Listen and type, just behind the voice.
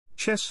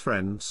chess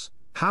friends,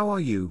 how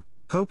are you?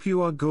 Hope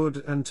you are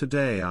good, and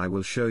today I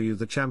will show you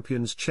the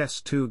Champions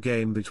Chess 2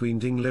 game between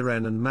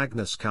Liren and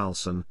Magnus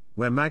Carlsen,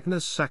 where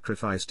Magnus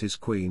sacrificed his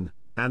queen,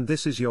 and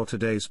this is your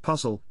today's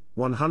puzzle,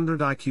 100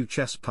 IQ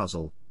chess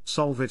puzzle.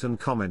 Solve it and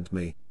comment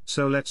me.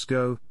 So let's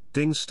go.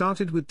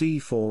 Started with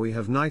d4, we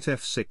have knight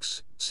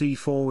f6,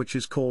 c4, which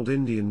is called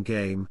Indian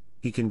game.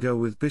 He can go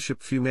with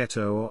bishop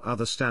fumetto or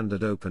other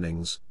standard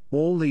openings.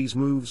 All these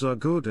moves are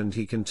good and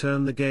he can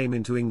turn the game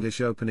into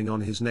English opening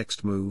on his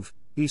next move,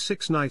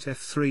 e6, knight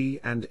f3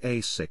 and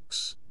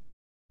a6.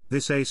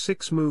 This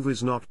a6 move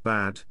is not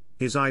bad.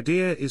 His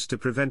idea is to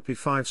prevent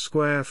b5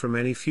 square from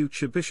any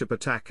future bishop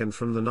attack and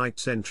from the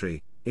knight's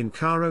entry. In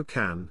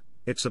Caro-Kann,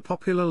 it's a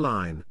popular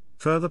line.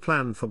 Further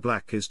plan for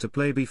black is to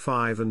play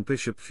b5 and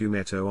bishop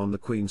fumetto on the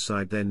queen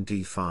side, then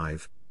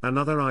d5.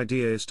 Another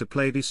idea is to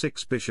play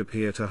d6 bishop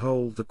here to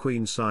hold the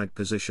queen side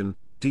position,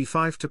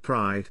 d5 to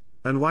pride,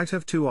 and white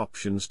have two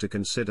options to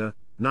consider,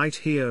 knight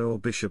here or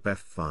bishop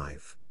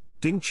f5.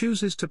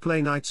 Chooses to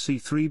play knight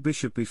c3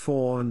 bishop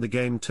b4 and the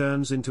game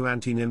turns into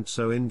anti-nymph,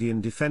 so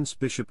Indian defense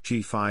bishop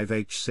g5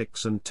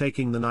 h6 and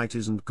taking the knight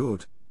isn't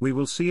good. We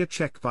will see a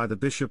check by the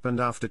bishop, and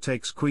after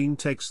takes queen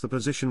takes the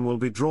position will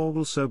be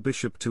drawable, so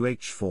bishop to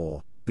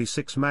h4,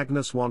 b6.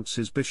 Magnus wants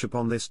his bishop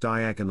on this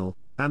diagonal,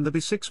 and the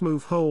b6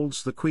 move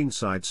holds the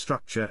queenside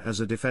structure as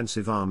a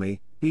defensive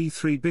army,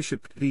 e3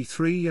 bishop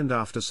d3, and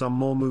after some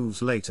more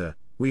moves later,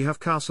 we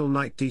have castle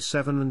knight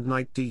d7 and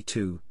knight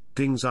d2.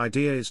 Ding's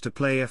idea is to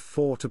play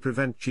f4 to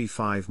prevent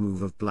g5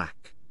 move of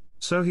black.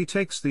 So he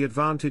takes the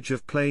advantage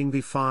of playing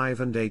b5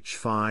 and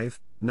h5,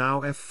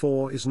 now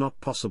f4 is not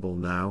possible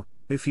now.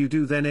 If you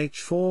do, then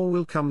h4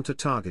 will come to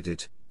target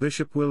it,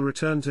 bishop will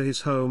return to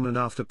his home, and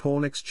after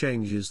pawn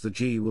exchanges the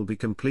g will be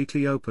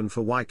completely open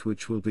for white,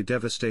 which will be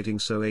devastating,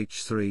 so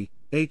h3,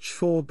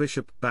 h4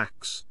 bishop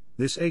backs.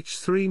 This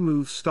h3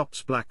 move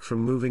stops black from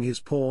moving his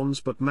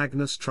pawns, but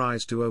Magnus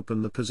tries to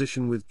open the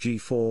position with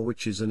g4,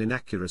 which is an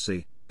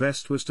inaccuracy.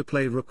 Best was to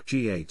play rook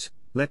g8,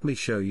 let me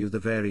show you the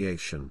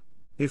variation.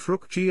 If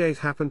rook g8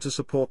 happen to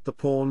support the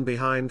pawn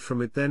behind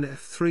from it, then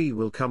f3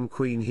 will come,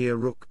 queen here,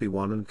 rook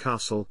b1 and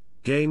castle.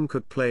 Game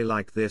could play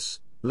like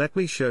this. Let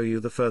me show you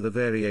the further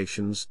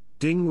variations.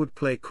 Ding would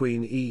play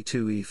queen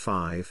e2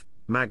 e5,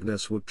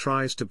 Magnus would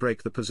tries to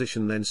break the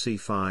position, then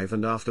c5,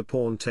 and after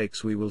pawn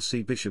takes we will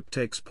see bishop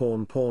takes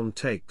pawn, pawn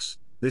takes.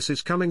 This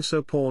is coming,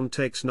 so pawn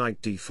takes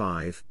knight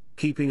d5,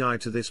 keeping eye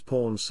to this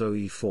pawn, so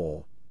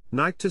e4.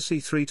 Knight to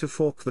c3 to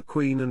fork the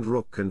queen and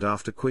rook, and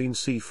after queen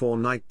c4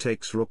 knight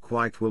takes rook,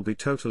 white will be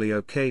totally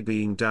okay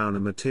being down a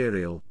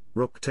material.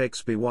 Rook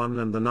takes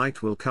b1 and the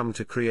knight will come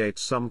to create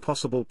some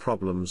possible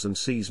problems and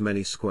seize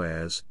many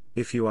squares.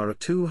 If you are a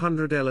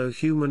 200 elo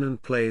human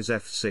and plays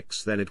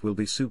f6, then it will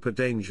be super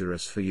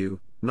dangerous for you.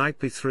 Knight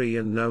b3,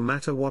 and no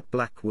matter what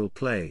black will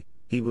play,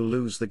 he will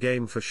lose the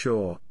game for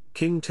sure.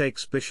 King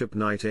takes bishop,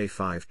 knight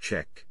a5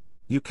 check.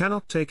 You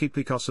cannot take it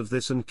because of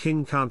this, and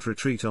king can't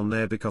retreat on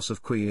there because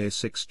of queen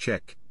a6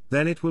 check.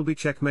 Then it will be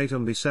checkmate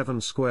on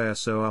b7 square,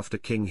 so after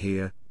king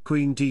here,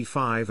 queen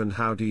d5, and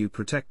how do you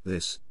protect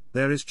this?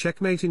 There is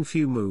checkmate in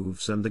few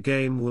moves and the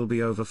game will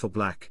be over for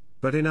black,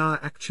 but in our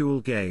actual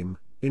game,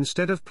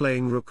 instead of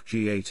playing rook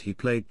g8 he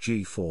played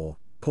g4,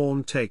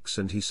 pawn takes,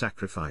 and he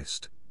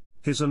sacrificed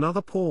his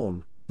another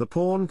pawn. The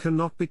pawn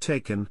cannot be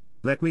taken.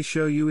 Let me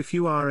show you. If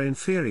you are an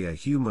inferior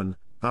human,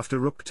 after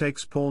rook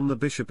takes pawn the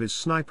bishop is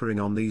snipering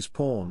on these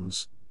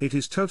pawns. It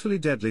is totally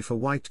deadly for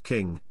white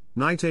king.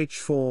 Knight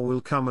h4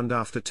 will come, and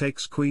after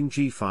takes queen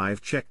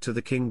g5 check to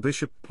the king,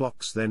 bishop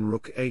blocks, then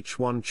rook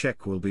h1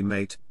 check will be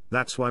mate.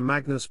 That's why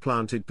Magnus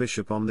planted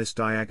bishop on this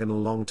diagonal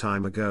long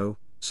time ago,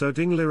 so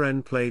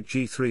Liren played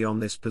g3 on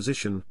this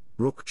position,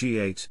 rook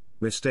g8,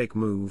 mistake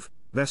move.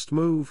 Best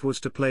move was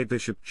to play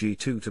bishop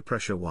g2 to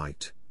pressure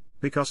white.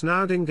 Because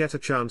now Ding get a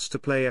chance to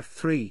play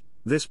f3,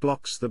 this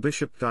blocks the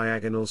bishop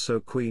diagonal, so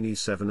queen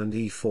e7 and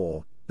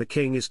e4, the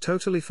king is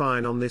totally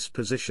fine on this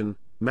position,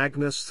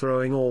 Magnus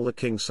throwing all the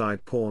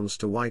kingside pawns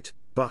to white,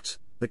 but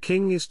the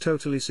king is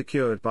totally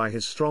secured by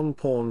his strong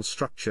pawn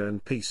structure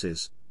and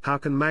pieces. How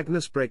can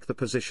Magnus break the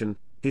position?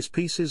 His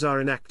pieces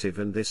are inactive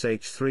and this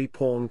h3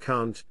 pawn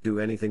can't do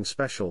anything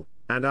special,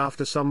 and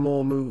after some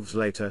more moves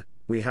later,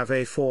 we have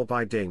a4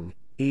 by Ding.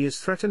 He is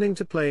threatening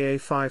to play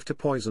a5 to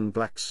poison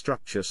black's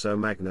structure, so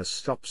Magnus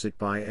stops it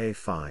by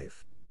a5.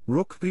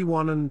 Rook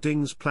b1, and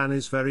Ding's plan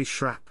is very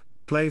shrap,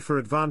 play for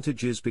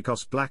advantages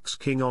because black's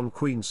king on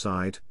queen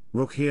side,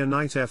 rook here,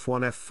 knight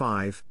f1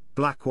 f5,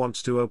 black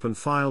wants to open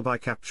file by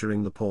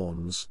capturing the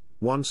pawns.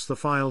 Once the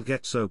file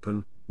gets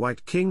open,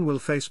 white king will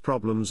face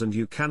problems and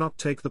you cannot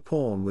take the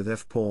pawn with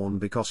f-pawn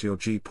because your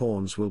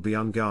g-pawns will be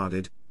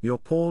unguarded. Your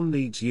pawn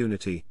needs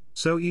unity,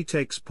 so e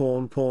takes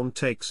pawn, pawn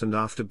takes, and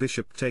after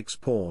bishop takes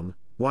pawn,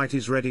 white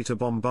is ready to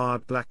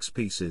bombard black's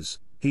pieces.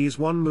 He is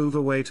one move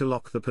away to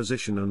lock the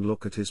position and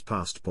look at his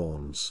passed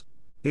pawns.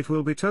 It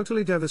will be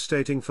totally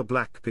devastating for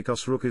black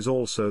because rook is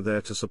also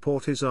there to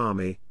support his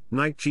army.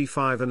 Knight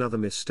g5, another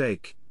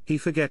mistake, he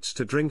forgets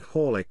to drink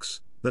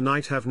Horlicks, the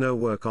knight have no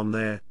work on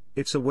there,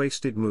 it's a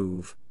wasted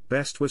move.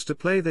 Best was to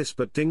play this,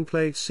 but Ding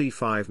played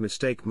c5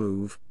 mistake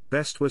move.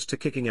 Best was to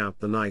kicking out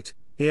the knight.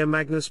 Here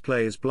Magnus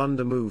plays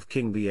blunder move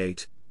king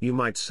b8. You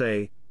might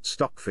say,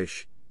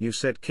 Stockfish, you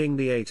said king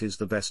d8 is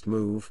the best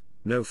move.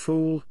 No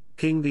fool,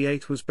 king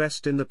d8 was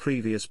best in the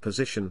previous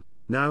position.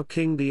 Now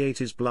king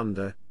d8 is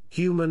blunder.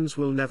 Humans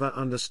will never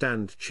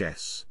understand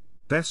chess.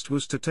 Best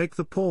was to take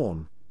the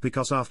pawn,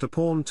 because after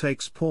pawn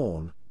takes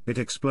pawn, it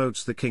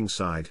explodes the king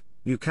side.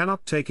 You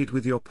cannot take it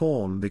with your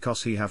pawn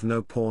because he have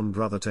no pawn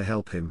brother to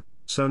help him,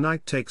 so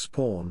knight takes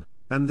pawn,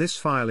 and this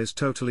file is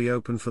totally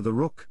open for the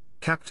rook,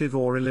 captive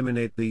or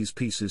eliminate these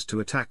pieces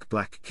to attack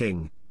black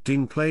king.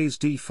 Ding plays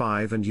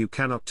d5 and you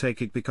cannot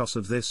take it because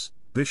of this,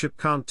 bishop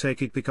can't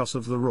take it because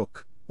of the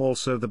rook,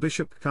 also the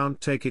bishop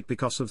can't take it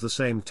because of the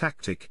same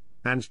tactic,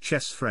 and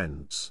chess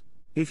friends.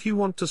 If you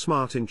want to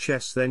smart in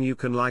chess, then you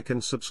can like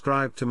and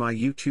subscribe to my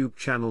YouTube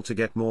channel to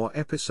get more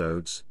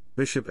episodes.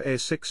 Bishop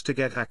a6 to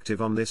get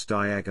active on this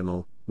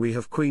diagonal. We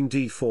have queen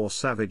d4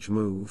 savage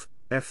move,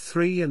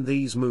 f3, and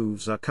these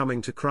moves are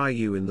coming to cry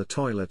you in the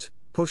toilet.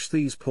 Push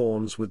these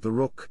pawns with the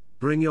rook,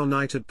 bring your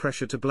knighted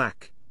pressure to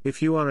black. If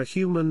you are a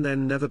human,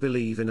 then never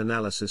believe in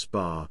analysis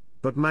bar.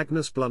 But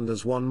Magnus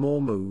blunders one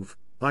more move.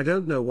 I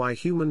don't know why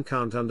human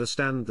can't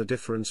understand the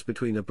difference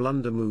between a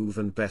blunder move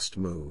and best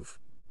move.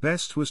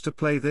 Best was to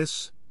play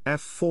this,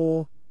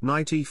 f4,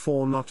 knight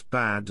e4 not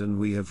bad, and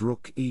we have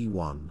rook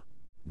e1.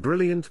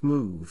 Brilliant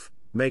move,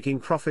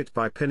 making profit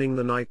by pinning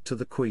the knight to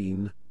the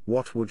queen.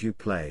 What would you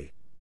play?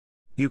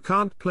 You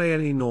can't play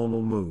any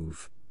normal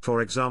move,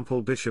 for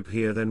example bishop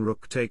here, then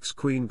rook takes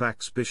queen,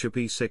 backs bishop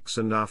e6,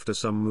 and after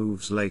some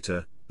moves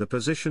later, the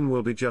position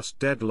will be just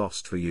dead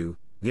lost for you,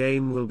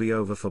 game will be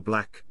over for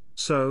black.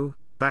 So,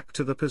 back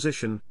to the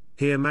position.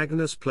 Here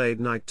Magnus played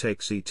knight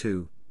takes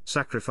e2,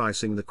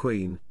 sacrificing the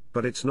queen,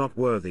 but it's not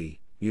worthy,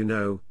 you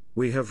know.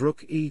 We have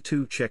rook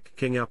e2 check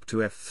king up to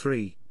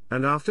f3,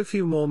 and after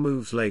few more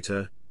moves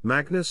later,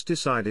 Magnus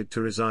decided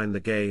to resign the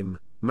game.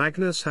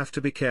 Magnus have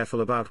to be careful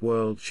about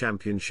World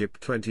Championship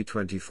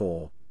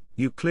 2024.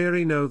 You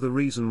clearly know the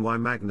reason why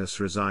Magnus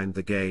resigned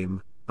the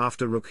game,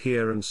 after rook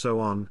here and so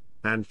on.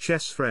 And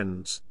chess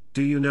friends,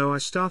 do you know I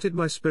started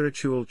my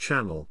spiritual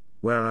channel,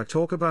 where I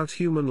talk about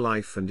human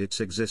life and its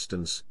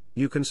existence.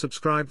 You can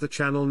subscribe the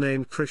channel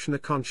named Krishna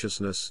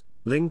Consciousness,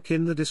 link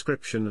in the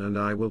description, and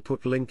I will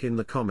put link in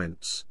the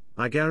comments.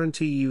 I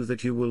guarantee you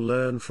that you will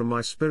learn from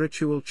my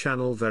spiritual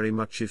channel very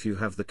much if you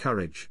have the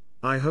courage.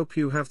 I hope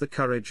you have the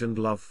courage and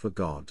love for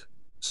God.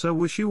 So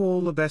wish you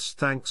all the best.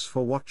 Thanks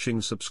for watching.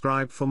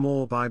 Subscribe for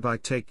more. Bye bye.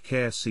 Take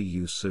care. See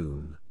you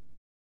soon.